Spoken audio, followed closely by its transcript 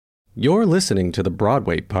You're listening to the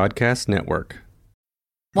Broadway Podcast Network.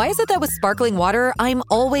 Why is it that with sparkling water, I'm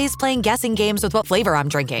always playing guessing games with what flavor I'm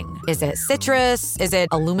drinking? Is it citrus? Is it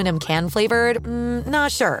aluminum can flavored?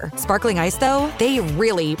 Not sure. Sparkling ice, though, they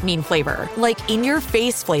really mean flavor. Like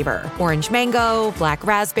in-your-face flavor. Orange mango, black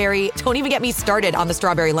raspberry. Don't even get me started on the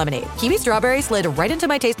strawberry lemonade. Kiwi Strawberry slid right into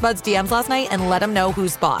my taste buds DMs last night and let them know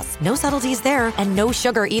who's boss. No subtleties there, and no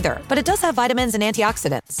sugar either. But it does have vitamins and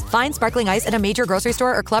antioxidants. Find sparkling ice at a major grocery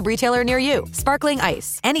store or club retailer near you. Sparkling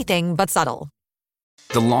ice. Anything but subtle.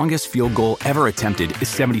 The longest field goal ever attempted is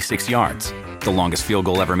 76 yards. The longest field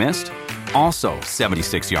goal ever missed? Also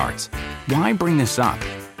 76 yards. Why bring this up?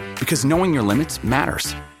 Because knowing your limits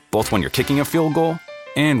matters, both when you're kicking a field goal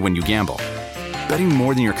and when you gamble. Betting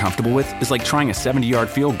more than you're comfortable with is like trying a 70-yard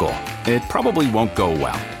field goal. It probably won't go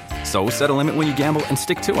well. So set a limit when you gamble and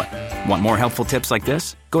stick to it. Want more helpful tips like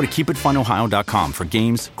this? Go to keepitfunohio.com for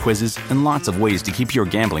games, quizzes, and lots of ways to keep your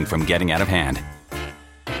gambling from getting out of hand.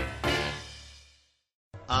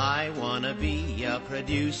 I wanna be a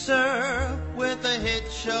producer with a hit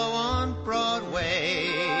show on Broadway.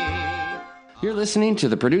 You're listening to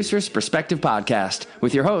the Producer's Perspective Podcast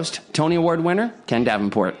with your host, Tony Award winner, Ken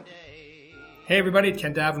Davenport. Hey everybody,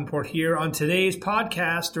 Ken Davenport here. On today's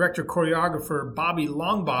podcast, director-choreographer Bobby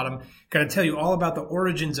Longbottom going to tell you all about the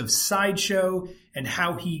origins of Sideshow and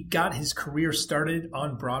how he got his career started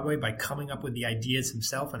on Broadway by coming up with the ideas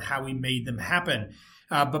himself and how he made them happen.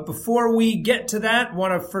 But before we get to that, I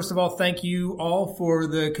want to first of all thank you all for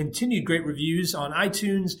the continued great reviews on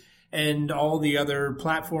iTunes and all the other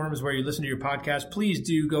platforms where you listen to your podcast. Please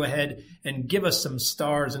do go ahead and give us some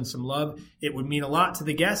stars and some love. It would mean a lot to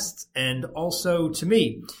the guests and also to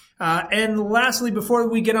me. And lastly, before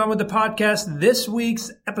we get on with the podcast, this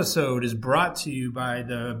week's episode is brought to you by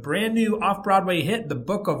the brand new off-Broadway hit, The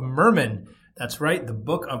Book of Merman. That's right, The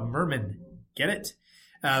Book of Merman. Get it?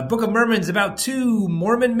 Book of Merman's about two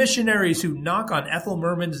Mormon missionaries who knock on Ethel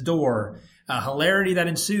Merman's door. Hilarity that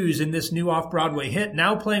ensues in this new off-Broadway hit,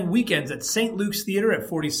 now playing weekends at St. Luke's Theater at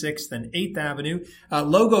 46th and 8th Avenue.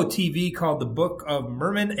 Logo TV called The Book of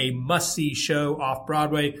Merman, a must-see show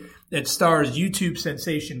off-Broadway. It stars YouTube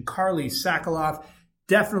sensation Carly Sakaloff.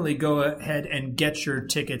 Definitely go ahead and get your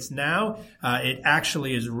tickets now. It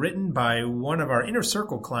actually is written by one of our Inner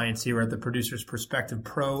Circle clients here at the Producer's Perspective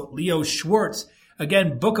Pro, Leo Schwartz.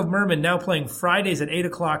 Again, Book of Merman now playing Fridays at 8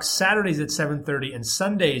 o'clock, Saturdays at 7:30, and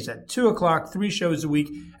Sundays at 2 o'clock, 3 shows a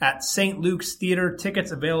week at St. Luke's Theater.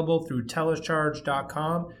 Tickets available through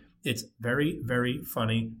telecharge.com. It's very, very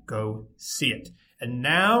funny. Go see it. And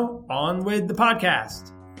now, on with the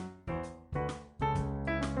podcast.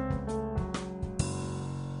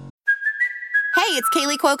 Hey, it's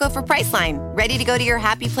Kaylee Cuoco for Priceline. Ready to go to your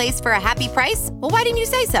happy place for a happy price? Well, why didn't you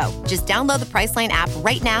say so? Just download the Priceline app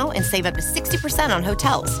right now and save up to 60% on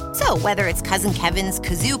hotels. So whether it's Cousin Kevin's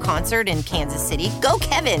Kazoo Concert in Kansas City, go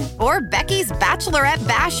Kevin, or Becky's Bachelorette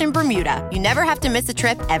Bash in Bermuda, you never have to miss a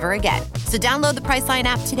trip ever again. So download the Priceline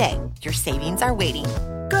app today. Your savings are waiting.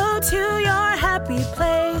 Go to your happy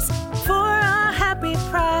place for a happy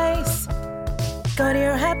price. Go to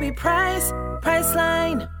your happy price,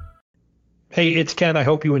 Priceline. Hey, it's Ken. I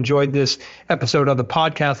hope you enjoyed this episode of the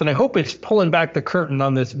podcast, and I hope it's pulling back the curtain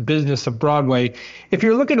on this business of Broadway. If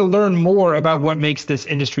you're looking to learn more about what makes this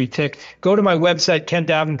industry tick, go to my website,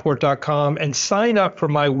 kendavenport.com, and sign up for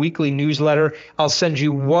my weekly newsletter. I'll send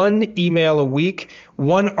you one email a week,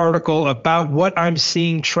 one article about what I'm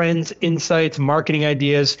seeing, trends, insights, marketing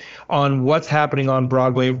ideas on what's happening on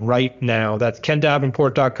Broadway right now. That's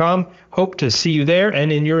kendavenport.com. Hope to see you there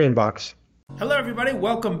and in your inbox. Hello, everybody.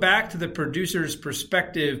 Welcome back to the Producer's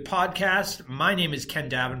Perspective podcast. My name is Ken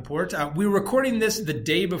Davenport. We're recording this the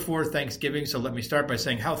day before Thanksgiving, so let me start by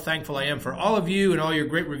saying how thankful I am for all of you and all your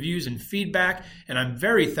great reviews and feedback. And I'm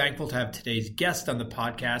very thankful to have today's guest on the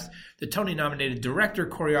podcast, the Tony-nominated director,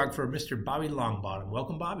 choreographer, Mr. Bobby Longbottom.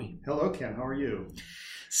 Welcome, Bobby. Hello, Ken. How are you?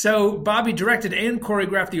 So Bobby directed and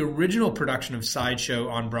choreographed the original production of Sideshow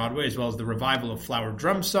on Broadway, as well as the revival of Flower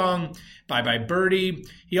Drum Song, Bye Bye Birdie.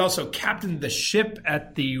 He also captained the ship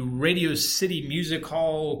at the Radio City Music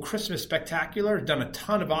Hall Christmas Spectacular, done a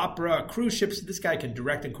ton of opera, cruise ships. This guy can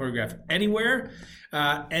direct and choreograph anywhere.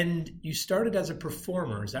 And you started as a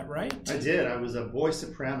performer, is that right? I did. I was a boy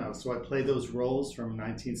soprano, so I played those roles from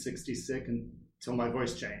 1966 until my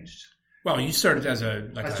voice changed. Well, you started as I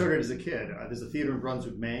started as a kid. There's a theater in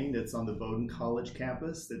Brunswick, Maine that's on the Bowdoin College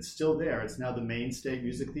campus. It's still there. It's now the Maine State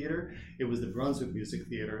Music Theater. It was the Brunswick Music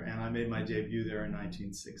Theater, and I made my debut there in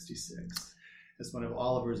 1966 as one of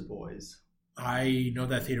Oliver's boys. I know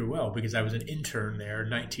that theater well because I was an intern there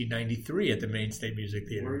in 1993 at the Maine State Music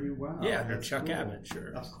Theater. Were you? Wow. Yeah, under Chuck Abbott,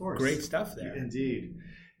 sure. Of course. Great stuff there. Indeed.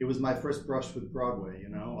 it was my first brush with Broadway,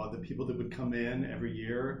 the people that would come in every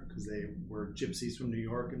year because they were gypsies from New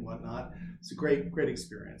York and whatnot. It's a great, great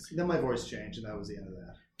experience. Then my voice changed, and that was the end of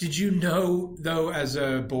that. Did you know, though, as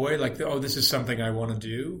a boy, this is something I want to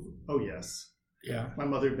do? Oh, yes. Yeah. My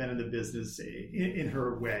mother had been in the business in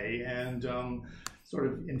her way and sort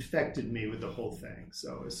of infected me with the whole thing.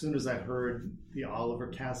 So as soon as I heard the Oliver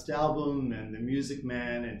Cast album and the Music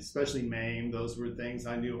Man, and especially Mame, those were things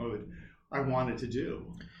I knew I wanted to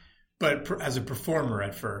do. But as a performer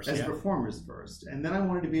at first. As performers first. And then I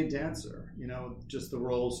wanted to be a dancer. Just the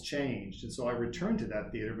roles changed. And so I returned to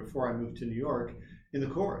that theater before I moved to New York in the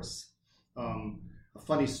chorus. A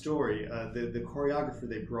funny story, the choreographer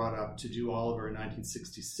they brought up to do Oliver in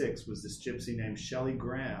 1966 was this gypsy named Shelley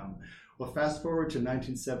Graham. Well, fast forward to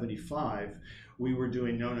 1975, we were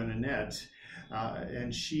doing Nona Nanette,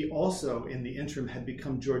 and she also, in the interim, had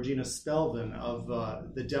become Georgina Spelvin of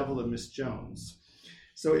The Devil and Miss Jones.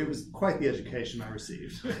 So it was quite the education I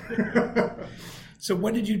received. So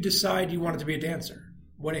when did you decide you wanted to be a dancer?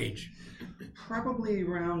 What age? Probably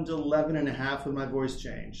around 11 and a half when my voice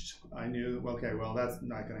changed. I knew, okay, well, that's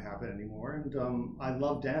not going to happen anymore. And I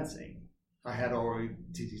loved dancing. I had already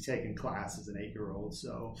taken class as an 8-year-old,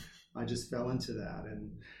 so I just fell into that.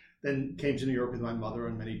 And then came to New York with my mother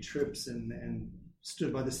on many trips and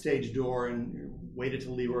stood by the stage door and waited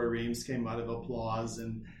till Leroy Reams came out of applause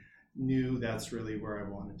and knew that's really where I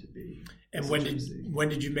wanted to be. And when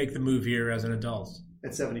did you make the move here as an adult?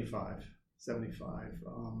 At 75.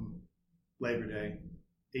 Labor Day,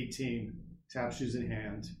 18, tap shoes in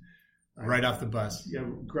hand. Right off the bus. Yeah,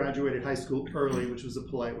 graduated high school early, which was a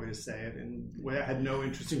polite way to say it, and I had no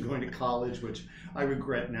interest in going to college, which I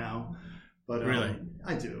regret now. But really,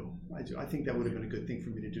 I do. I think that would have been a good thing for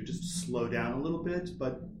me to do, just to slow down a little bit.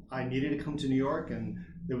 But I needed to come to New York, and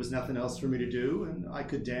there was nothing else for me to do, and I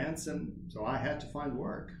could dance, and so I had to find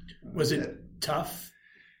work. Was it tough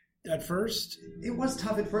at first? It was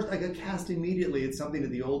tough at first. I got cast immediately at something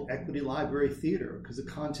at the old Equity Library Theater because of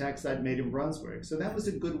contacts I'd made in Brunswick. So that was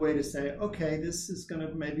a good way to say, okay, this is going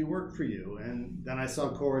to maybe work for you. And then I saw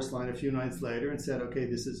Chorus Line a few nights later and said, okay,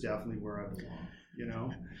 this is definitely where I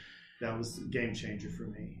belong. That was a game changer for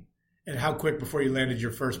me. And how quick before you landed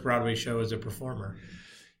your first Broadway show as a performer?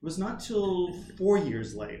 It was not till 4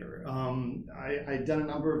 years later. I'd done a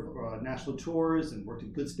number of national tours and worked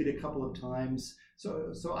at Goodspeed a couple of times.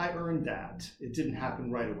 So I earned that. It didn't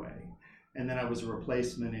happen right away. And then I was a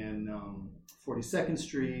replacement in 42nd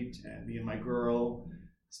Street, and Me and My Girl.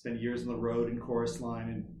 Spent years on the road in Chorus Line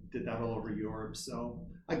and did that all over Europe. So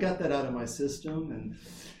I got that out of my system. And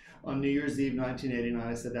on New Year's Eve 1989,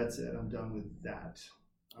 I said, that's it. I'm done with that.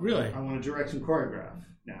 Really? I want to direct and choreograph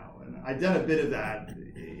now. And I'd done a bit of that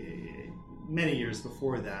many years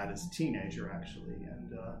before that as a teenager, actually. And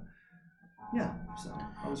so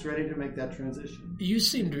I was ready to make that transition. You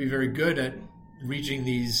seem to be very good at reaching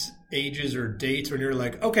these ages or dates when you're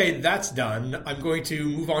like, okay, that's done. I'm going to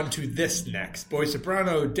move on to this next. Boy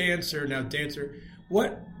soprano, dancer, now dancer.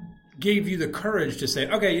 What gave you the courage to say,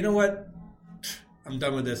 okay, you know what? I'm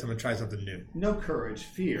done with this. I'm going to try something new. No courage,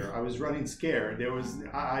 fear. I was running scared.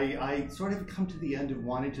 I sort of come to the end of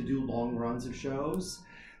wanting to do long runs of shows.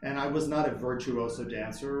 And I was not a virtuoso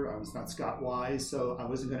dancer. I was not Scott Wise, so I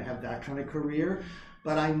wasn't going to have that kind of career.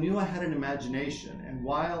 But I knew I had an imagination. And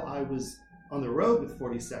while I was on the road with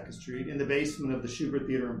 42nd Street, in the basement of the Shubert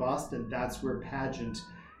Theater in Boston, that's where pageant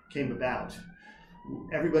came about.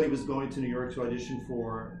 Everybody was going to New York to audition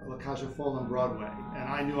for La Cage aux Folles on Broadway, and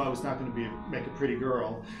I knew I was not going to make a pretty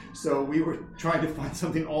girl, so we were trying to find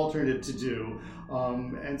something alternate to do,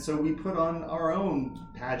 and so we put on our own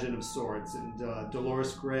pageant of sorts, and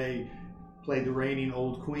Dolores Gray played the reigning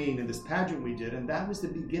old queen in this pageant we did, and that was the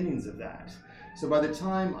beginnings of that. So by the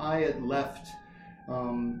time I had left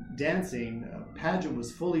dancing, pageant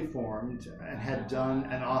was fully formed and had done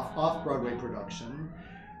an off-Broadway production,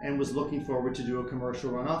 and was looking forward to do a commercial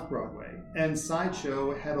run off-Broadway. And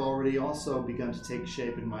Sideshow had already also begun to take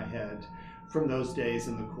shape in my head from those days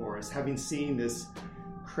in the chorus, having seen this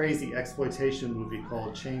crazy exploitation movie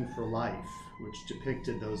called Chained for Life, which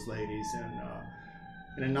depicted those ladies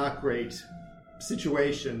in a not great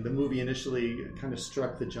situation. The movie initially kind of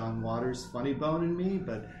struck the John Waters funny bone in me,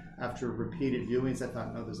 but after repeated viewings, I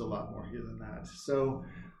thought, no, there's a lot more here than that. So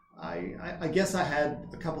I guess I had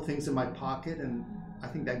a couple things in my pocket, and I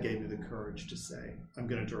think that gave me the courage to say, I'm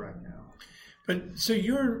going to direct now. But so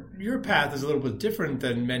your path is a little bit different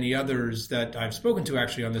than many others that I've spoken to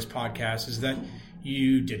actually on this podcast, is that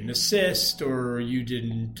you didn't assist or you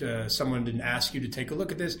didn't, someone didn't ask you to take a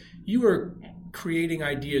look at this. You were creating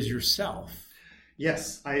ideas yourself.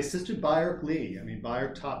 Yes, I assisted Bayard Lee. I mean,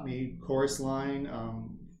 Bayard taught me Chorus Line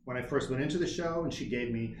when I first went into the show, and she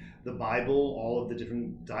gave me the Bible, all of the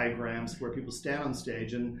different diagrams where people stand on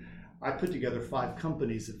stage, and I put together 5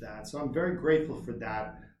 companies of that. So I'm very grateful for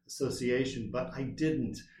that association, but I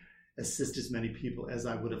didn't assist as many people as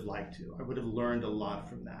I would have liked to. I would have learned a lot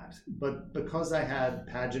from that. But because I had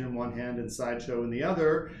pageant in one hand and sideshow in the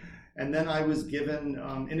other, and then I was given,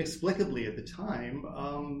 inexplicably at the time,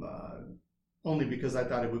 only because I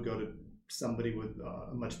thought it would go to somebody with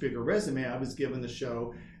a much bigger resume, I was given the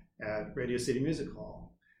show at Radio City Music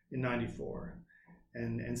Hall in '94.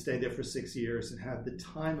 And stayed there for 6 years and had the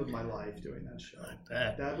time of my life doing that show.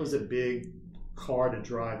 That was a big car to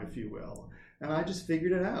drive, if you will. And I just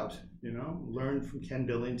figured it out, learned from Ken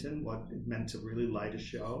Billington what it meant to really light a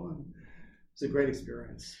show. And it's a great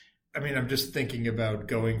experience. I mean, I'm just thinking about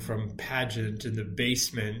going from pageant in the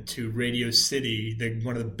basement to Radio City,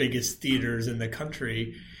 one of the biggest theaters in the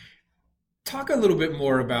country. Talk a little bit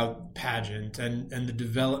more about pageant and the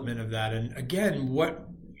development of that. And again, what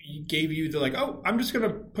gave you I'm just going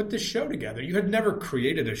to put this show together. You had never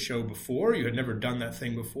created a show before. You had never done that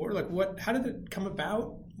thing before. How did it come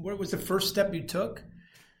about? What was the first step you took?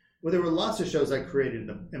 Well, there were lots of shows I created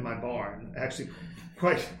in my barn, actually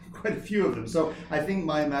quite a few of them. So I think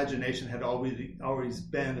my imagination had always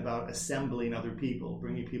been about assembling other people,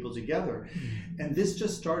 bringing people together. Mm-hmm. And this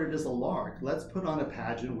just started as a lark. Let's put on a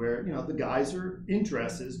pageant where, the guys are in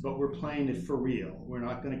dresses, but we're playing it for real. We're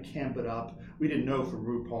not going to camp it up. We didn't know from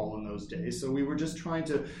RuPaul in those days. So we were just trying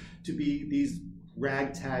to be these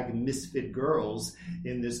ragtag misfit girls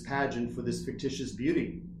in this pageant for this fictitious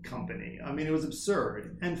beauty company. I mean, it was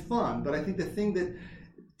absurd and fun, but I think the thing that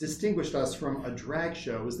distinguished us from a drag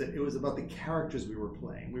show is that it was about the characters we were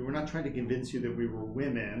playing. We were not trying to convince you that we were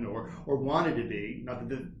women or wanted to be. Not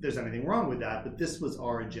that there's anything wrong with that, but this was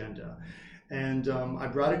our agenda. And I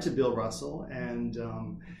brought it to Bill Russell and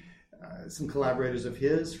some collaborators of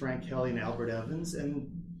his, Frank Kelly and Albert Evans, and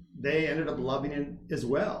they ended up loving it as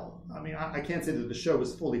well. I mean, I can't say that the show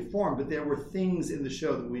was fully formed, but there were things in the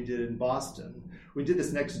show that we did in Boston. We did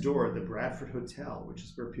this next door at the Bradford Hotel, which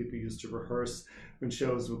is where people used to rehearse when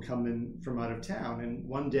shows would come in from out of town. And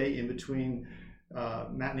one day in between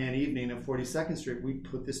matinee and evening on 42nd Street, we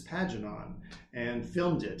put this pageant on and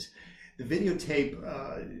filmed it. The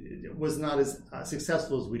videotape was not as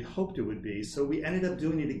successful as we'd hoped it would be, so we ended up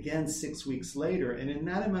doing it again 6 weeks later, and in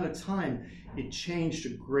that amount of time, it changed a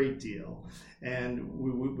great deal. And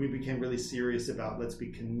we became really serious about, let's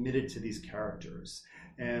be committed to these characters.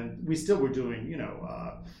 And we still were doing,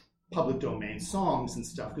 public domain songs and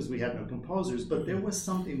stuff because we had no composers, but there was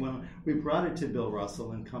something when we brought it to Bill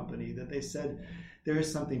Russell and company that they said, there is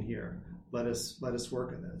something here. Let us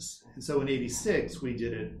work on this. And so in '86, we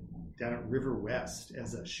did it down at River West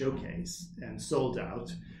as a showcase and sold out.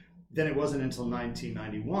 Then it wasn't until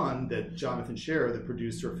 1991 that Jonathan Scherer, the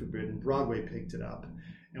producer of Forbidden Broadway, picked it up.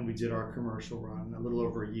 And we did our commercial run, a little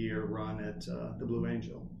over a year run at the Blue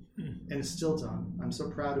Angel. And it's still done. I'm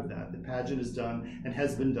so proud of that. The pageant is done and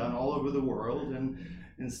has been done all over the world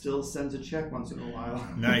and still sends a check once in a while.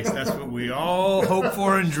 Nice. That's what we all hope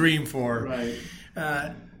for and dream for.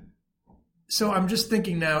 Right. So I'm just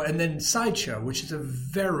thinking now, and then Sideshow, which is a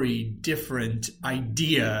very different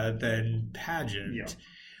idea than pageant. Yeah.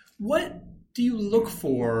 What do you look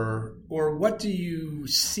for, or what do you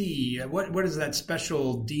see? What is that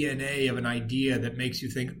special DNA of an idea that makes you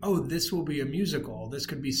think, oh, this will be a musical? This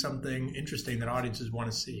could be something interesting that audiences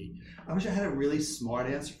want to see. I wish I had a really smart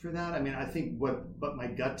answer for that. I mean, I think what my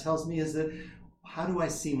gut tells me is that how do I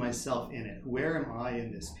see myself in it? Where am I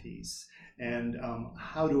in this piece? And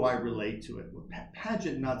how do I relate to it? With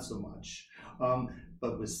pageant, not so much.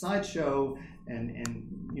 But with Sideshow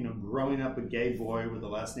and growing up a gay boy with the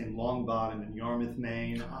last name Longbottom in Yarmouth,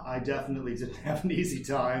 Maine, I definitely didn't have an easy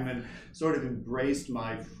time and sort of embraced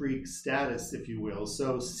my freak status, if you will.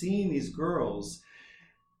 So seeing these girls,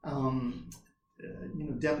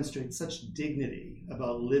 demonstrate such dignity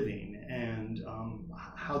about living and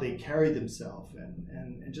how they carried themselves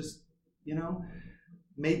and just,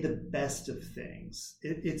 made the best of things.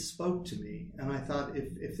 It spoke to me. And I thought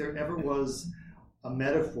if there ever was a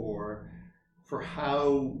metaphor for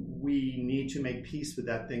how we need to make peace with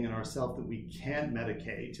that thing in ourselves that we can't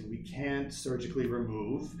medicate and we can't surgically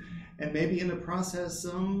remove, and maybe in the process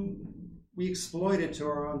we exploit it to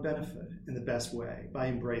our own benefit in the best way by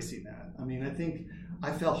embracing that. I mean, I think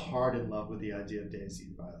I fell hard in love with the idea of Daisy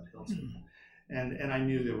and Violet Hilton. And I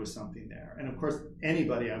knew there was something there. And of course,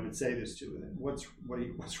 anybody I would say this to, what's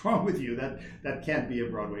wrong with you? That can't be a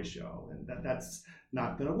Broadway show, and that's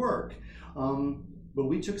not going to work. But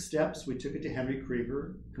we took steps. We took it to Henry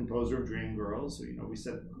Krieger, composer of Dreamgirls. So, we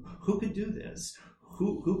said, who could do this?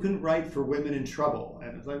 who can write for women in trouble?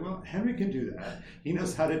 And it's like, well, Henry can do that. He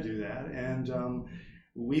knows how to do that. And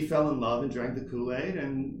we fell in love and drank the Kool-Aid,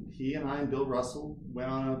 and he and I and Bill Russell went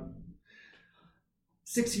on a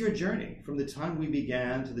 6-year journey from the time we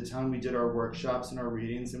began to the time we did our workshops and our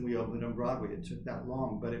readings and we opened on Broadway. It took that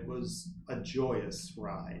long, but it was a joyous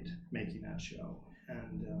ride making that show.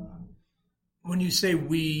 And when you say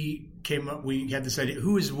we came up, we had this idea.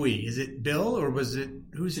 Who is we? Is it Bill, or was it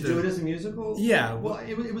who's to do it as a musical? Yeah. Well,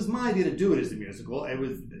 it was my idea to do it as a musical. It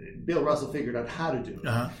was Bill Russell figured out how to do it.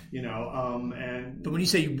 And but when you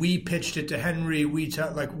say we pitched it to Henry,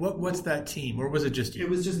 what's that team, or was it just you? It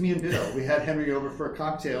was just me and Bill. We had Henry over for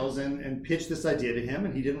cocktails and pitched this idea to him,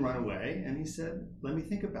 and he didn't run away. And he said, "Let me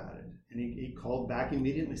think about it." And he called back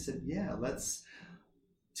immediately. Said, "Yeah,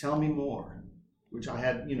 tell me more." Which I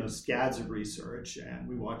had, scads of research, and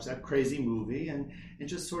we watched that crazy movie and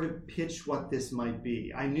just sort of pitched what this might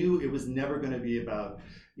be. I knew it was never going to be about,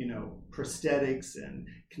 prosthetics and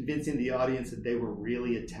convincing the audience that they were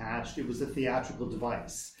really attached. It was a theatrical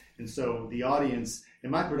device. And so the audience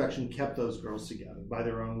in my production kept those girls together by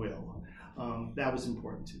their own will. That was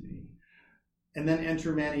important to me. And then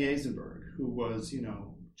enter Manny Eisenberg, who was,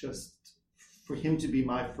 just for him to be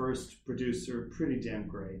my first producer, pretty damn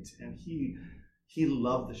great. And he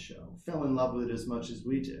loved the show, fell in love with it as much as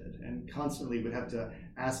we did, and constantly would have to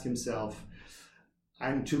ask himself,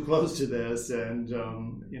 I'm too close to this. And,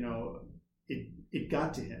 it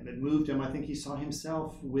got to him. It moved him. I think he saw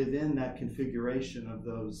himself within that configuration of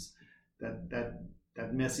those,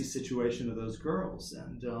 that messy situation of those girls.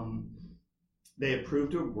 And they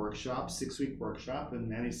approved a workshop, 6-week workshop. And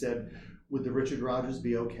Manny said, would the Richard Rodgers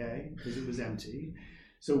be okay? Because it was empty.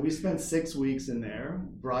 So we spent 6 weeks in there,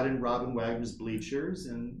 brought in Robin Wagner's bleachers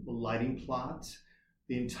and a lighting plot.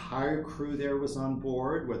 The entire crew there was on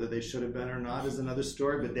board. Whether they should have been or not is another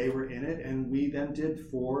story, but they were in it. And we then did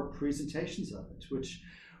 4 presentations of it, which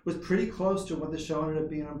was pretty close to what the show ended up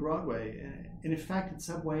being on Broadway. And in fact, in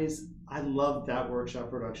some ways, I loved that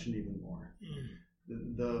workshop production even more.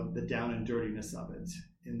 The down and dirtiness of it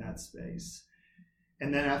in that space.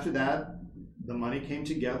 And then after that, the money came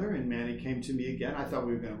together and Manny came to me again. I thought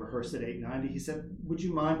we were going to rehearse at 890. He said, would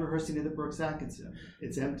you mind rehearsing at the Brooks Atkinson?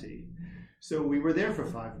 It's empty. So we were there for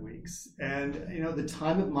 5 weeks. And, the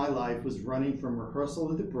time of my life was running from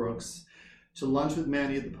rehearsal at the Brooks to lunch with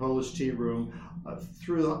Manny at the Polish Tea Room,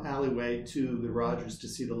 through the alleyway to the Rodgers to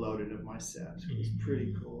see the loading of my set. It was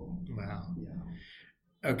pretty cool. Wow.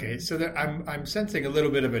 Yeah. Okay, so I'm sensing a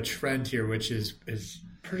little bit of a trend here, which is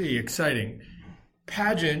pretty exciting.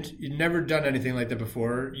 Pageant, you've never done anything like that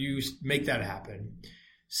before. You make that happen.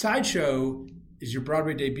 Sideshow is your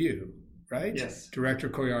Broadway debut, right? Yes. Director,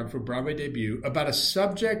 choreographer, Broadway debut, about a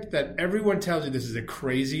subject that everyone tells you this is a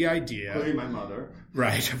crazy idea. Including my mother.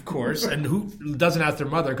 Right, of course. And who doesn't ask their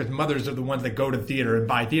mother, because mothers are the ones that go to theater and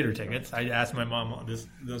buy theater tickets. I ask my mom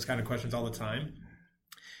those kind of questions all the time.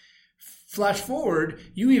 Flash forward,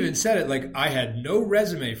 you even said it like, I had no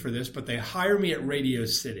resume for this, but they hire me at Radio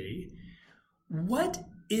City. What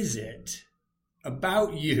is it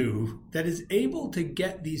about you that is able to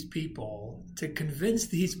get these people, to convince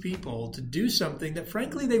these people to do something that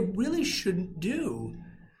frankly they really shouldn't do?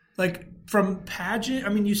 Like from pageant, I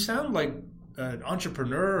mean, you sound like an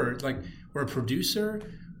entrepreneur or a producer.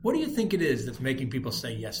 What do you think it is that's making people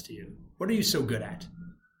say yes to you? What are you so good at?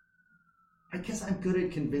 I guess I'm good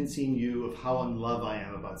at convincing you of how in love I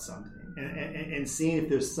am about something and seeing if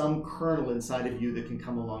there's some kernel inside of you that can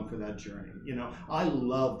come along for that journey. I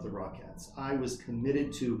loved the Rockettes. I was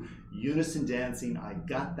committed to unison dancing. I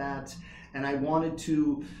got that. And I wanted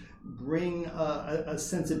to bring a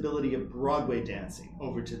sensibility of Broadway dancing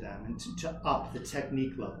over to them and to up the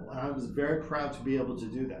technique level. And I was very proud to be able to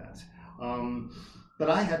do that. But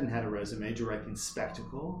I hadn't had a resume directing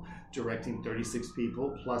spectacle, directing 36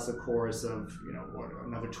 people, plus a chorus of,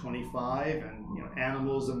 another 25 and,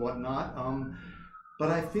 animals and whatnot. But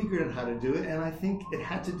I figured out how to do it, and I think it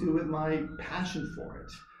had to do with my passion for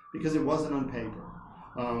it, because it wasn't on paper.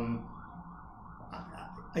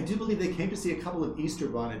 I do believe they came to see a couple of Easter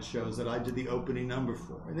Bonnet shows that I did the opening number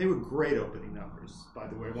for, and they were great opening numbers, by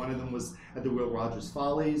the way. One of them was at the Will Rogers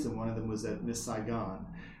Follies, and one of them was at Miss Saigon.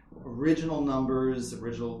 Original numbers,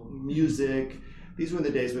 original music. These were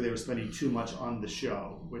the days where they were spending too much on the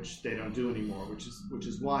show, which they don't do anymore, which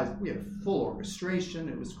is why we had a full orchestration.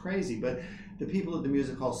 It was crazy, but the people at the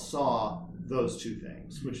music hall saw those two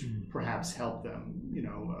things, which perhaps helped them,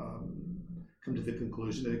 come to the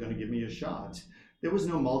conclusion that they're going to give me a shot. There was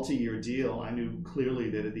no multi-year deal. I knew clearly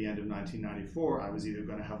that at the end of 1994, I was either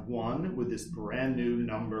going to have one with this brand new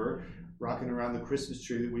number, Rocking Around the Christmas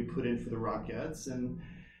Tree, that we put in for the Rockettes, and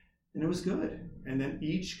And it was good. And then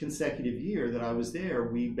each consecutive year that I was there,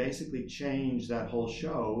 we basically changed that whole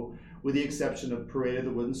show, with the exception of Parade of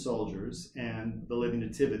the Wooden Soldiers and the Living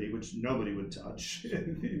Nativity, which nobody would touch,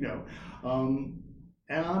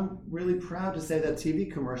 and I'm really proud to say that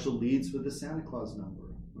TV commercial leads with the Santa Claus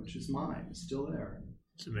number, which is mine. It's still there.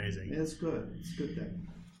 It's amazing. It's good. It's a good thing.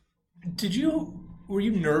 Were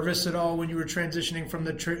you nervous at all when you were transitioning from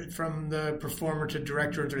the performer to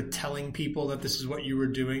director and sort of telling people that this is what you were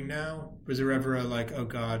doing now? Was there ever a like, oh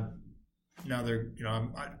God, now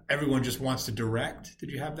everyone just wants to direct? Did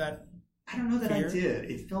you have that? I don't know that fear? I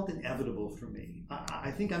did. It felt inevitable for me.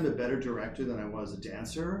 I think I'm a better director than I was a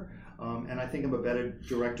dancer. And I think I'm a better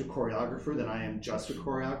director choreographer than I am just a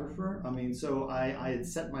choreographer. So I had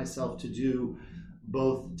set myself to do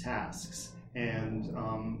both tasks. And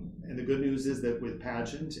the good news is that with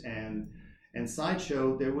pageant and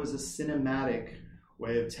sideshow, there was a cinematic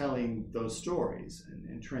way of telling those stories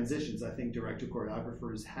and transitions. I think director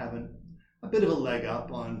choreographers have a bit of a leg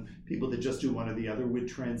up on people that just do one or the other with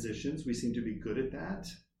transitions. We seem to be good at that.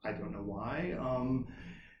 I don't know why.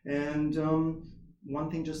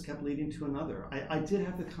 One thing just kept leading to another. I did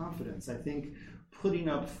have the confidence. I think putting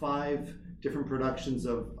up 5 different productions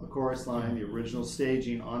of A Chorus Line, the original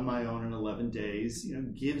staging, on my own in 11 days,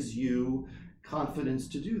 gives you confidence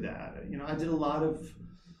to do that. I did a lot of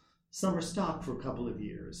summer stock for a couple of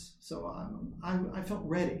years, so I felt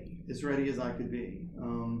ready as I could be.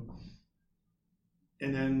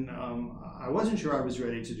 And then I wasn't sure I was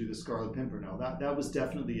ready to do the Scarlet Pimpernel. That was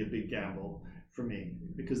definitely a big gamble for me,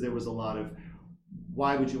 because there was a lot of,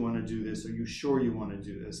 why would you want to do this? Are you sure you want to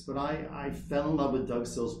do this? But I fell in love with Doug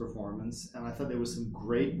Still's performance, and I thought there was some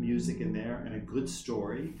great music in there and a good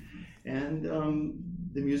story. And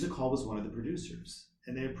the music hall was one of the producers.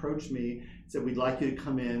 And they approached me and said, we'd like you to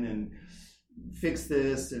come in and fix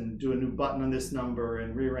this and do a new button on this number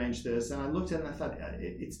and rearrange this. And I looked at it and I thought,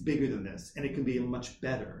 it's bigger than this. And it can be much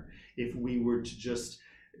better if we were to just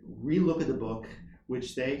relook at the book,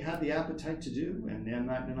 which they had the appetite to do. And then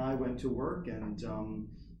I went to work and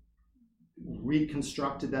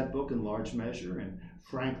reconstructed that book in large measure. And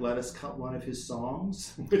Frank let us cut one of his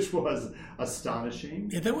songs, which was astonishing.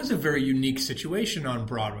 Yeah, that was a very unique situation on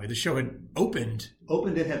Broadway. The show had opened.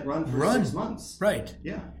 It had run for 6 months. Right.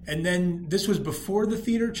 Yeah. And then this was before the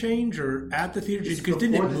theater change or at the theater change?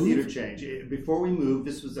 Before the theater change. Before we moved,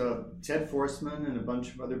 this was Ted Forsman and a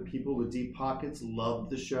bunch of other people with deep pockets loved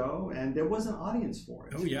the show, and there was an audience for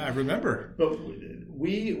it. Oh, yeah, I remember. But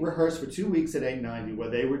we rehearsed for 2 weeks at 890 where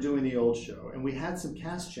they were doing the old show, and we had some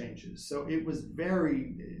cast changes. So it was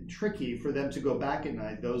very tricky for them to go back at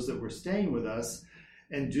night, those that were staying with us,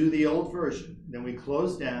 and do the old version. Then we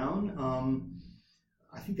closed down.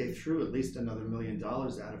 I think they threw at least another $1 million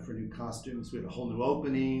at it for new costumes. We had a whole new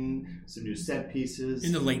opening, some new set pieces.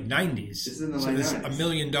 In the late 90s. This is in the late 90s. $1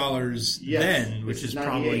 million then, which is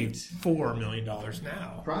probably $4 million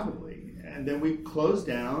now. Probably. And then we closed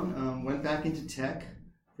down, went back into tech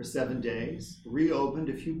for 7 days, reopened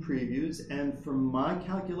a few previews, and from my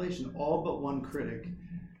calculation, all but one critic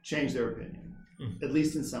changed their opinion, at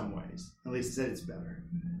least in some ways. At least said it's better.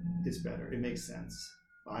 It's better. It makes sense.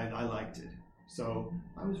 I liked it. So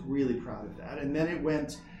I was really proud of that. And then it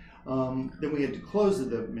went, then we had to close the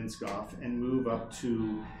Minskoff and move up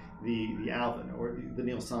to the Alvin, or the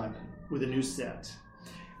Neil Simon, with a new set.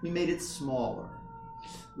 We made it smaller.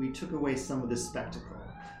 We took away some of the spectacle,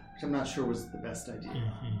 which I'm not sure was the best idea.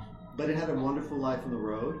 Mm-hmm. But it had a wonderful life on the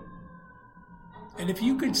road. And if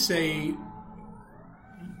you could say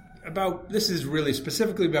about, this is really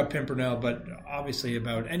specifically about Pimpernel, but obviously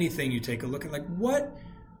about anything you take a look at, like what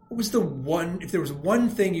was the one, if there was one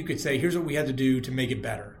thing you could say, here's what we had to do to make it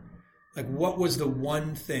better. Like what was the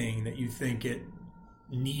one thing that you think it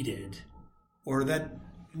needed, or that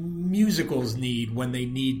musicals need when they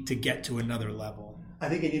need to get to another level? I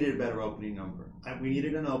think it needed a better opening number. We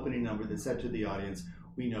needed an opening number that said to the audience,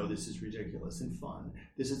 we know this is ridiculous and fun.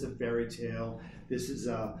 This is a fairy tale. This is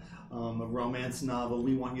a romance novel.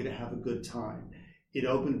 We want you to have a good time. It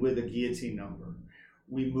opened with a guillotine number.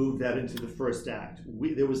 We moved that into the first act.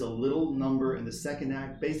 There was a little number in the second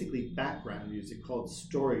act, basically background music called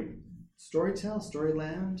Storybook,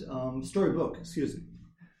 excuse me.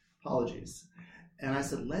 Apologies. And I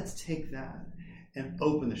said, let's take that and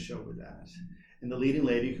open the show with that. And the leading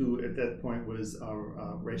lady, who at that point was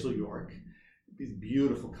Rachel York, these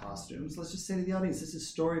beautiful costumes. Let's just say to the audience, this is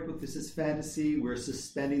storybook, this is fantasy, we're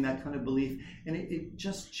suspending that kind of belief. And it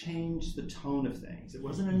just changed the tone of things. It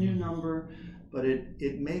wasn't a new number, but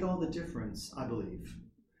it made all the difference, I believe.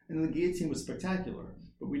 And the guillotine was spectacular,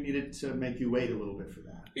 but we needed to make you wait a little bit for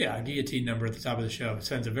that. Yeah, a guillotine number at the top of the show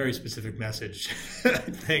sends a very specific message, I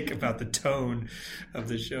think, about the tone of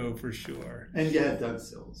the show for sure. And you had Doug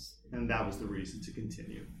Sills, and that was the reason to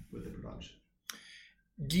continue with the production.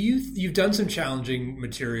 You've done some challenging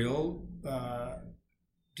material.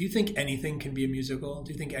 Do you think anything can be a musical?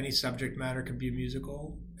 Do you think any subject matter can be a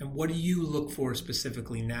musical? And what do you look for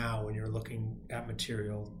specifically now when you're looking at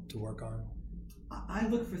material to work on? I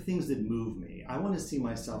look for things that move me. I want to see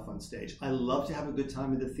myself on stage. I love to have a good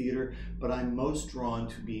time in the theater, but I'm most drawn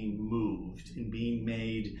to being moved and being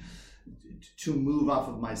made to move off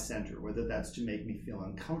of my center, whether that's to make me feel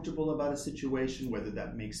uncomfortable about a situation, whether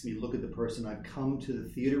that makes me look at the person I've come to the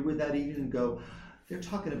theater with that evening and go, they're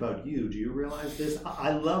talking about you. Do you realize this?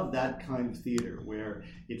 I love that kind of theater where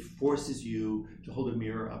it forces you to hold a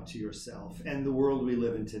mirror up to yourself and the world we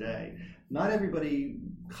live in today. Not everybody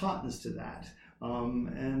cottons to that.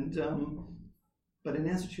 But in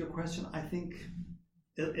answer to your question, I think,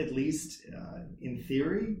 at least in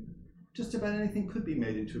theory, just about anything could be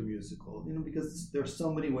made into a musical, because there are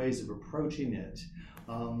so many ways of approaching it.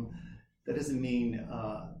 That doesn't mean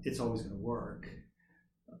it's always going to work.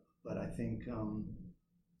 But I think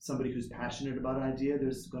somebody who's passionate about an idea,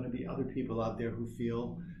 there's going to be other people out there who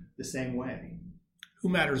feel the same way. Who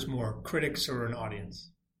matters more, critics or an audience?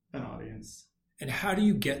 An audience. And how do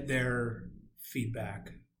you get their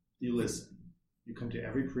feedback? You listen. You come to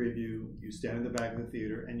every preview, you stand in the back of the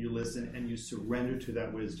theater, and you listen, and you surrender to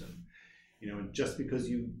that wisdom. And just because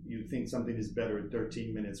you think something is better at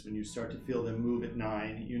 13 minutes, when you start to feel them move at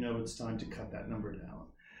 9, it's time to cut that number down.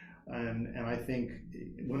 And I think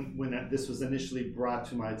when this was initially brought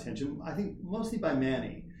to my attention, I think mostly by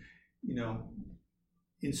Manny,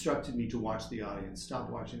 instructed me to watch the audience, stop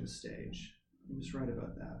watching the stage. He was right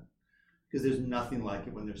about that. Because there's nothing like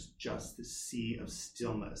it when there's just this sea of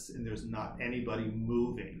stillness and there's not anybody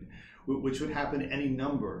moving, which would happen any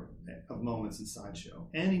number of moments in Sideshow,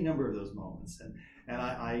 any number of those moments. And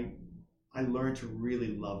I learned to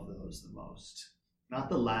really love those the most. Not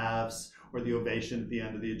the laughs or the ovation at the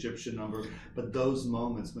end of the Egyptian number, but those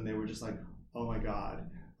moments when they were just like, oh my God,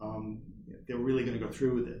 they're really going to go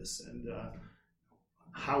through with this. And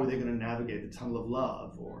how are they going to navigate the tunnel of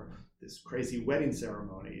love or this crazy wedding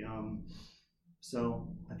ceremony? So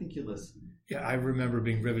I think you listen. Yeah, I remember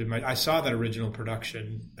being riveted. I saw that original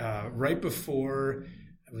production right before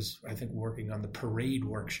I was, I think, working on the Parade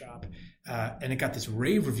workshop. And it got this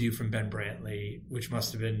rave review from Ben Brantley, which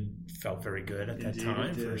must have felt very good at that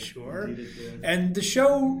time, for sure. And the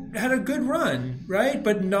show had a good run, right?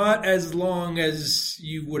 But not as long as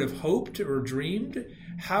you would have hoped or dreamed.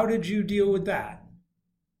 How did you deal with that?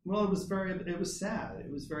 Well, it was sad.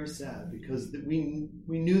 It was very sad because we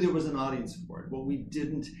knew there was an audience for it. What we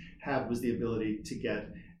didn't have was the ability to get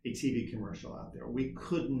a TV commercial out there. We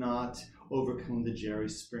could not overcome the Jerry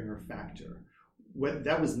Springer factor.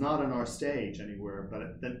 That was not on our stage anywhere,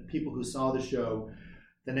 but the people who saw the show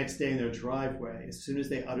the next day in their driveway, as soon as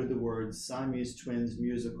they uttered the words Siamese Twins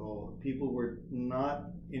musical, people were not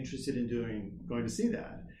interested in going to see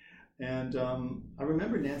that. And I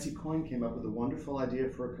remember Nancy Coyne came up with a wonderful idea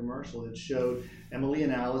for a commercial that showed Emily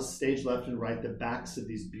and Alice, stage left and right, the backs of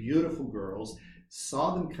these beautiful girls,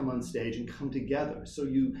 saw them come on stage and come together. So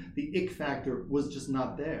the ick factor was just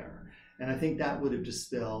not there. And I think that would have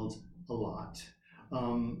dispelled a lot.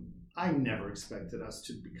 I never expected us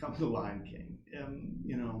to become the Lion King,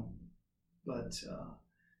 but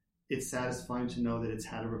it's satisfying to know that it's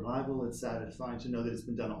had a revival. It's satisfying to know that it's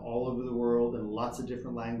been done all over the world in lots of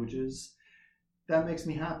different languages. That makes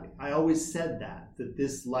me happy. I always said that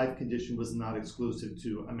this life condition was not exclusive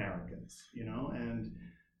to Americans, and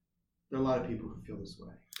there are a lot of people who feel this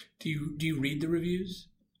way. Do you read the reviews?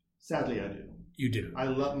 Sadly, I do. You do? I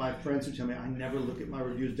love my friends who tell me, I never look at my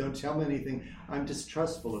reviews. Don't tell me anything. I'm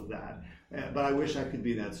distrustful of that. But I wish I could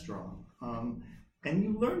be that strong. And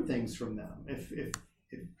you learn things from them. If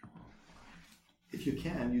you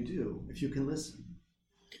can, you do. If you can listen.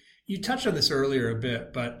 You touched on this earlier a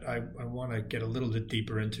bit, but I want to get a little bit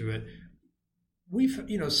deeper into it.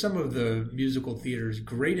 Some of the musical theater's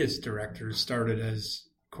greatest directors started as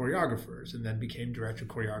choreographers and then became director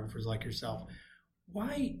choreographers like yourself.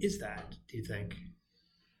 Why is that, do you think?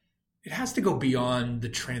 It has to go beyond the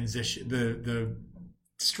transition, the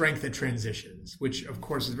strength that transitions, which of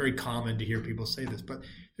course is very common to hear people say this, but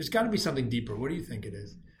there's got to be something deeper. What do you think it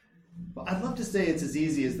is? Well, I'd love to say it's as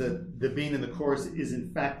easy as the being in the chorus is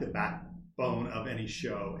in fact the backbone of any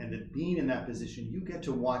show, and that being in that position, you get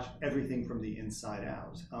to watch everything from the inside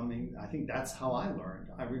out. I mean, I think that's how I learned.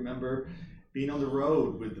 I remember being on the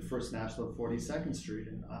road with the First National at 42nd Street,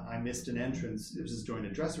 and I missed an entrance. It was just during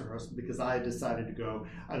a dress rehearsal because I had decided to go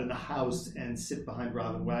out in the house and sit behind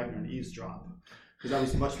Robin Wagner and eavesdrop, because I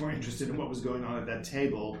was much more interested in what was going on at that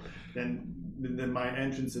table than my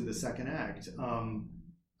entrance in the second act.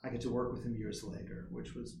 I get to work with him years later,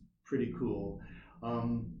 which was pretty cool.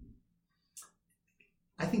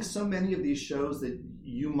 I think so many of these shows that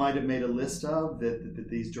you might have made a list of, that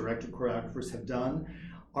these director choreographers have done,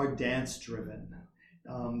 are dance driven.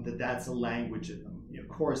 That's a language in them.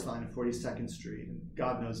 Chorus Line at 42nd Street, and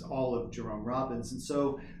God knows all of Jerome Robbins. And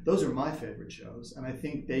so those are my favorite shows. And I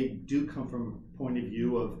think they do come from a point of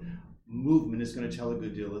view of movement is going to tell a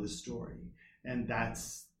good deal of the story. And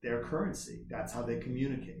that's their currency. That's how they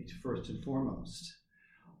communicate, first and foremost.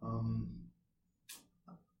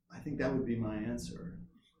 I think that would be my answer.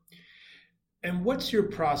 And what's your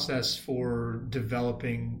process for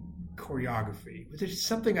developing choreography? It's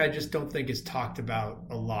something I just don't think is talked about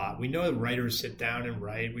a lot. We know that writers sit down and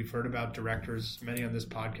write. We've heard about directors, many on this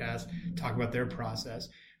podcast, talk about their process.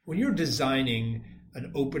 When you're designing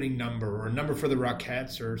an opening number or a number for the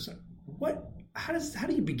Rockettes, or how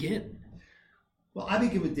do you begin? Well, I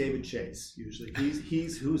begin with David Chase, usually.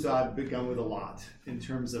 He's who's I've begun with a lot in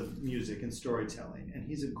terms of music and storytelling. And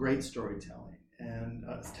he's a great storyteller and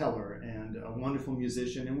teller and a wonderful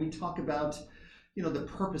musician. And we talk about, the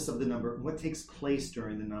purpose of the number, what takes place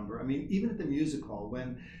during the number. I mean, even at the music hall,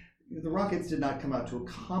 when the Rockettes did not come out to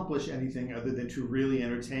accomplish anything other than to really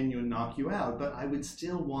entertain you and knock you out, but I would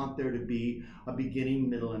still want there to be a beginning,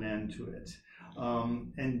 middle, and end to it.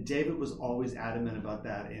 And David was always adamant about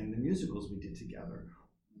that in the musicals we did together.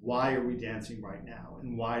 Why are we dancing right now?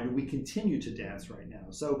 And why do we continue to dance right now?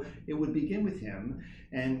 So it would begin with him,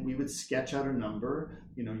 and we would sketch out a number,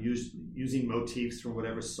 using motifs from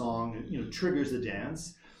whatever song, triggers the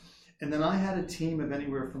dance. And then I had a team of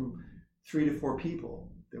anywhere from 3 to 4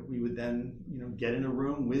 people that we would then, get in a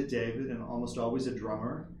room with David, and almost always a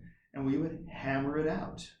drummer, and we would hammer it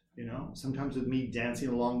out. Sometimes with me dancing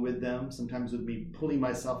along with them, sometimes with me pulling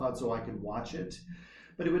myself out so I could watch it,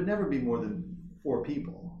 but it would never be more than 4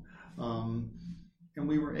 people. And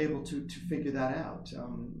we were able to figure that out.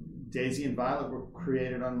 Daisy and Violet were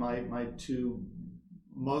created on my 2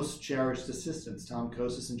 most cherished assistants, Tom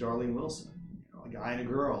Kosis and Darlene Wilson. A guy and a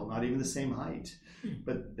girl, not even the same height,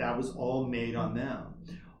 but that was all made on them.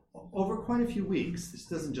 Over quite a few weeks, this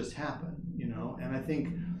doesn't just happen, and I think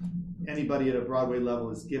anybody at a Broadway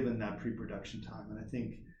level is given that pre-production time, and I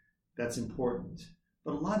think that's important.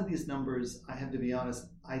 But a lot of these numbers, I have to be honest,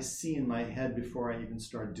 I see in my head before I even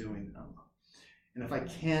start doing them. And if I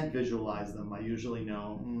can't visualize them, I usually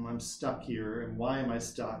know, I'm stuck here, and why am I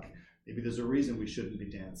stuck? Maybe there's a reason we shouldn't be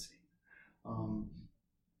dancing.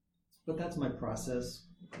 But that's my process.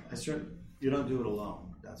 You don't do it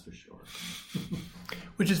alone, that's for sure.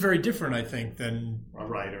 Which is very different, I think, than a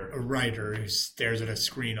writer who stares at a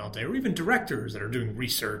screen all day, or even directors that are doing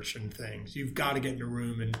research and things. You've got to get in a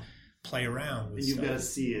room and play around with and you've stuff. got to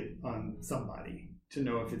see it on somebody to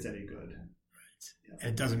know if it's any good. Right. Yeah. And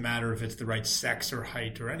it doesn't matter if it's the right sex or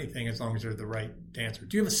height or anything, as long as they're the right dancer.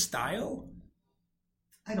 Do you have a style?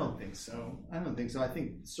 I don't think so. I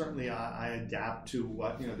think certainly I adapt to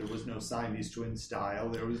what, there was no Siamese twin style.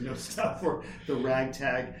 There was no stuff for the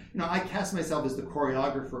ragtag. I cast myself as the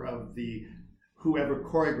choreographer of whoever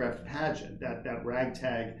choreographed pageant, that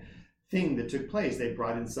ragtag thing that took place. They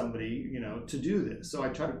brought in somebody, to do this. So I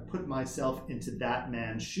try to put myself into that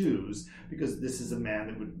man's shoes, because this is a man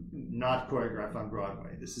that would not choreograph on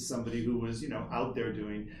Broadway. This is somebody who was, out there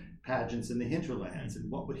doing pageants in the hinterlands,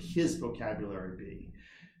 and what would his vocabulary be?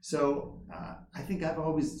 So I think I've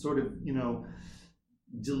always sort of,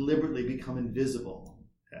 deliberately become invisible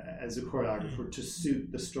as a choreographer to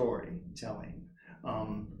suit the storytelling.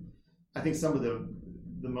 I think some of the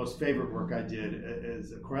most favorite work I did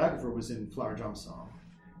as a choreographer was in Flower Drum Song,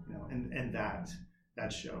 and that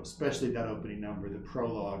show, especially that opening number, the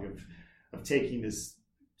prologue of taking this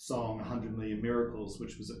song, 100 Million Miracles,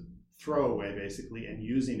 which was a throwaway basically, and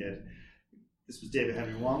using it. This was David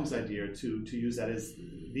Henry Wong's idea to use that as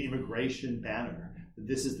the immigration banner.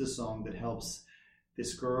 This is the song that helps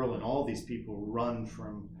this girl and all these people run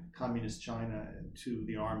from communist China to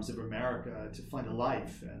the arms of America to find a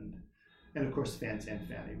life. And of course, Fan Tan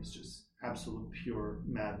Fanny was just absolute pure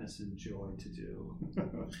madness and joy to do.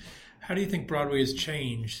 How do you think Broadway has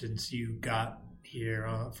changed since you got here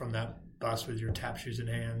from that bus with your tap shoes in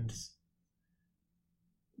hand?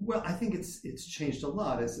 Well, I think it's changed a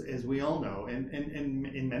lot, as we all know, and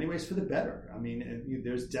in many ways for the better. I mean,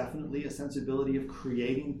 there's definitely a sensibility of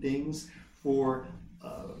creating things for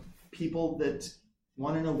people that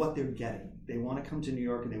want to know what they're getting. They want to come to New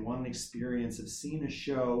York and they want an experience of seeing a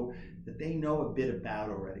show that they know a bit about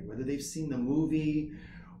already, whether they've seen the movie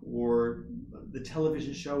or the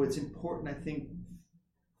television show. It's important, I think,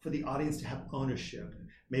 for the audience to have ownership,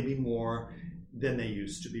 maybe more than they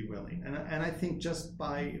used to be willing. And I think just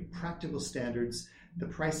by practical standards, the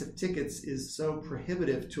price of tickets is so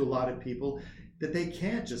prohibitive to a lot of people that they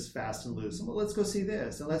can't just fast and loose. Well, let's go see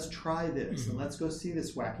this, and let's try this, and let's go see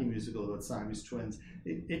this wacky musical about Siamese twins.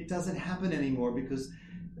 It doesn't happen anymore because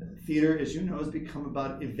theater, as you know, has become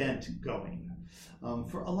about event going.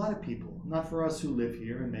 For a lot of people, not for us who live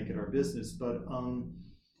here and make it our business, but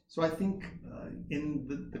so I think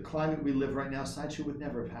in the climate we live right now, sideshow would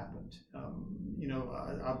never have happened.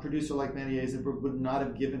 A producer like Manny Eisenberg would not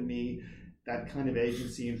have given me that kind of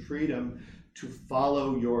agency and freedom to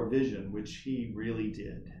follow your vision, which he really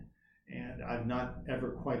did. And I've not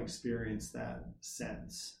ever quite experienced that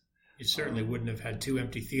since. You certainly wouldn't have had 2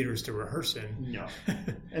 empty theaters to rehearse in. No.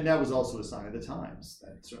 And that was also a sign of the times.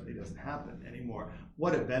 That certainly doesn't happen anymore.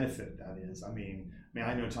 What a benefit that is. I mean,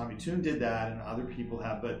 I know Tommy Tune did that and other people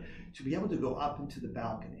have, but to be able to go up into the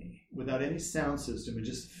balcony without any sound system and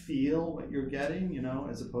just feel what you're getting,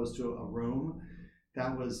 as opposed to a room,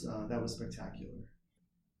 that was spectacular.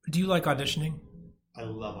 Do you like auditioning? I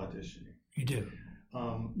love auditioning. You do?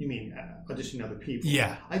 You mean auditioning other people?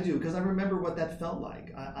 Yeah. I do, because I remember what that felt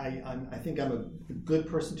like. I think I'm a good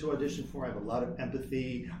person to audition for. I have a lot of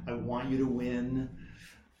empathy. I want you to win,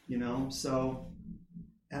 so...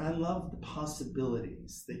 And I love the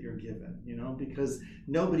possibilities that you're given, because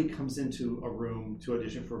nobody comes into a room to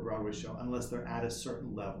audition for a Broadway show unless they're at a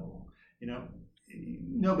certain level,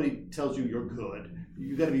 Nobody tells you you're good.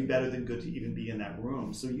 You've got to be better than good to even be in that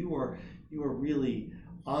room. So you are really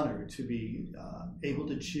honored to be able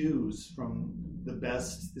to choose from the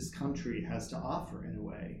best this country has to offer in a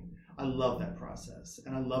way. I love that process.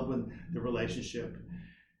 And I love when the relationship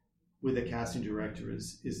with a casting director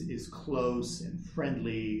is close and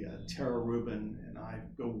friendly. Tara Rubin and I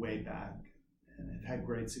go way back and have had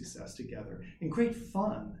great success together and great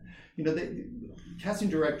fun. Casting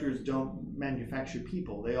directors don't manufacture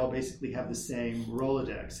people. They all basically have the same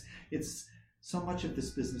Rolodex. It's so much of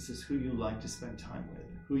this business is who you like to spend time with,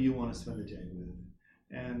 who you want to spend the day with.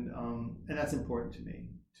 And that's important to me,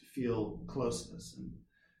 to feel closeness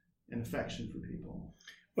and affection for people.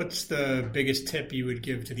 What's the biggest tip you would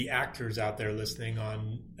give to the actors out there listening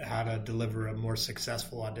on how to deliver a more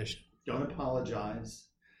successful audition? Don't apologize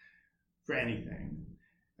for anything.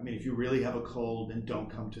 If you really have a cold, then don't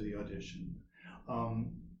come to the audition.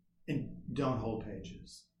 And don't hold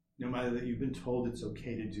pages. No matter that you've been told it's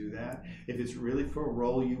okay to do that. If it's really for a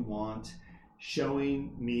role you want,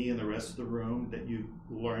 showing me and the rest of the room that you've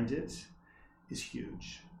learned it is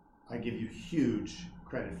huge. I give you huge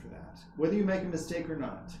credit for that, whether you make a mistake or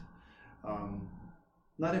not.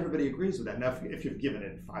 Not everybody agrees with that. Now, if you've given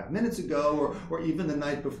it 5 minutes ago or even the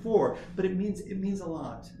night before, but it means a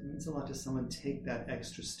lot. It means a lot to someone take that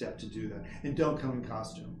extra step to do that. And don't come in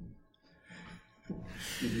costume.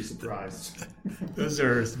 You'd be surprised. Those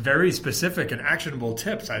are very specific and actionable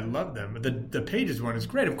tips. I love them. The pages one is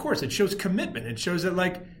great. Of course, it shows commitment. It shows that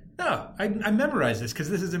I memorized this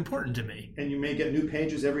because this is important to me. And you may get new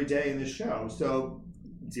pages every day in this show, so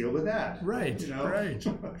deal with that. Right, right.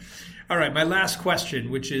 All right, my last question,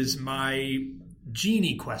 which is my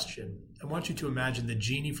genie question. I want you to imagine the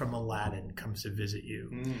genie from Aladdin comes to visit you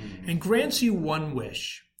and grants you one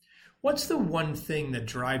wish. What's the one thing that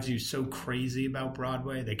drives you so crazy about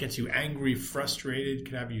Broadway, that gets you angry, frustrated,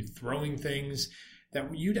 can have you throwing things,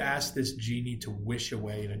 that you'd ask this genie to wish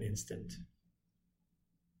away in an instant?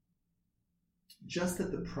 Just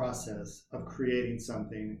that the process of creating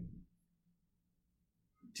something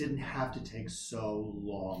didn't have to take so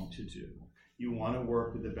long to do. You want to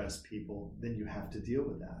work with the best people, then you have to deal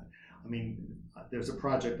with that. There's a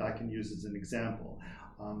project I can use as an example.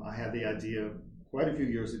 I had the idea quite a few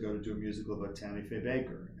years ago to do a musical about Tammy Faye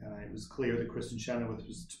Baker, and it was clear that Kristen Chenoweth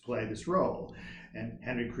was to play this role. And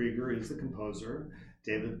Henry Krieger is the composer.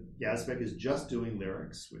 David Yazbek is just doing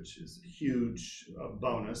lyrics, which is a huge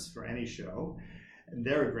bonus for any show. And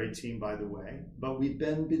they're a great team, by the way. But we've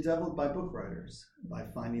been bedeviled by book writers, by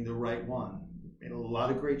finding the right one. We've made a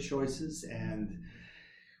lot of great choices, and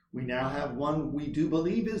we now have one we do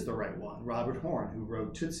believe is the right one, Robert Horn, who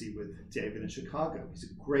wrote Tootsie with David in Chicago. He's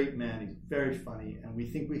a great man, he's very funny, and we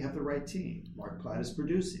think we have the right team. Mark Platt is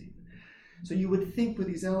producing. So you would think with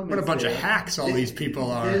these elements... What a bunch of hacks all these people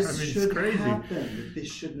are. This it's crazy. Happen. This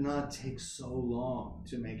should not take so long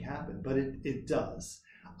to make happen, but it does.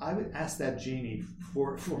 I would ask that genie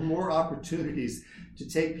for more opportunities to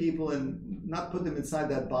take people and not put them inside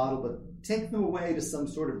that bottle, but take them away to some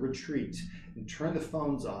sort of retreat and turn the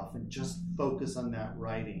phones off and just focus on that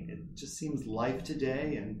writing. It just seems life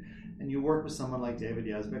today, and you work with someone like David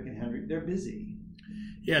Yazbek and Henry, they're busy.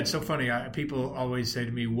 Yeah, it's so funny. People always say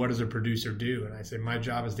to me, what does a producer do? And I say, my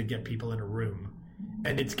job is to get people in a room.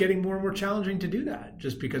 And it's getting more and more challenging to do that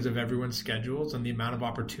just because of everyone's schedules and the amount of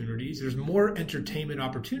opportunities. There's more entertainment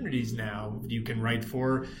opportunities now. You can write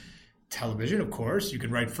for television, of course. You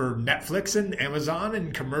can write for Netflix and Amazon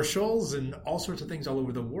and commercials and all sorts of things all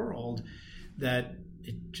over the world, that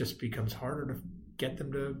it just becomes harder to get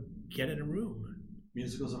them to get in a room.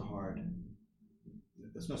 Musicals are hard.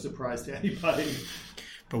 That's no surprise to anybody.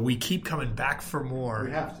 But we keep coming back for more.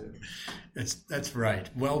 We have to. That's right.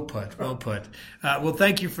 Well put. Well put. Well,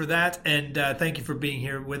 thank you for that, and thank you for being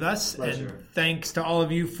here with us. Pleasure. And thanks to all of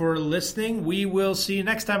you for listening. We will see you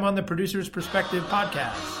next time on the Producer's Perspective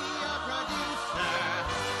podcast.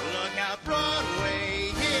 Look out,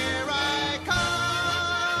 Broadway, here I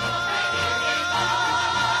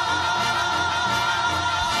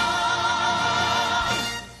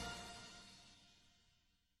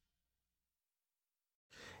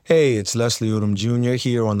Hey, it's Leslie Odom Jr.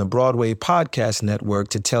 here on the Broadway Podcast Network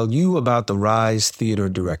to tell you about the Rise Theater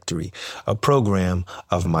Directory, a program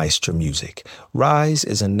of Maestro Music. Rise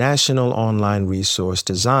is a national online resource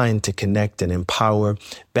designed to connect and empower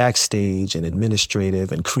backstage and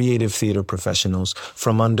administrative and creative theater professionals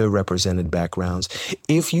from underrepresented backgrounds.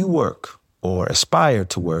 If you work or aspire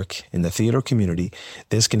to work in the theater community,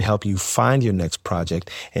 this can help you find your next project.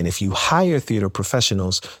 And if you hire theater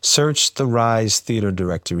professionals, search the Rise Theater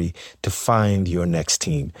Directory to find your next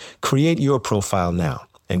team. Create your profile now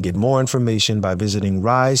and get more information by visiting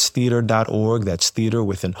risetheater.org. That's theater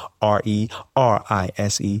with an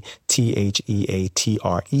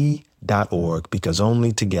risetheatre.org, because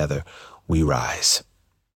only together we rise.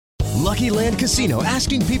 Lucky Land Casino,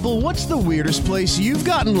 asking people, what's the weirdest place you've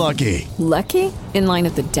gotten lucky? Lucky? In line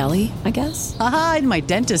at the deli, I guess? Aha, in my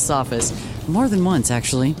dentist's office. More than once,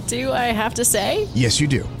 actually. Do I have to say? Yes, you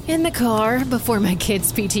do. In the car before my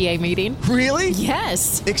kids' PTA meeting. Really?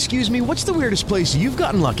 Yes. Excuse me, what's the weirdest place you've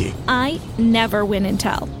gotten lucky? I never win and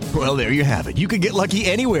tell. Well, there you have it. You can get lucky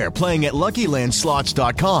anywhere, playing at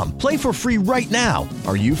LuckyLandSlots.com. Play for free right now.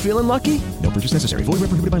 Are you feeling lucky? No purchase necessary. Void where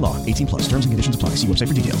prohibited by law. 18+. Terms and conditions apply. See website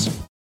for details.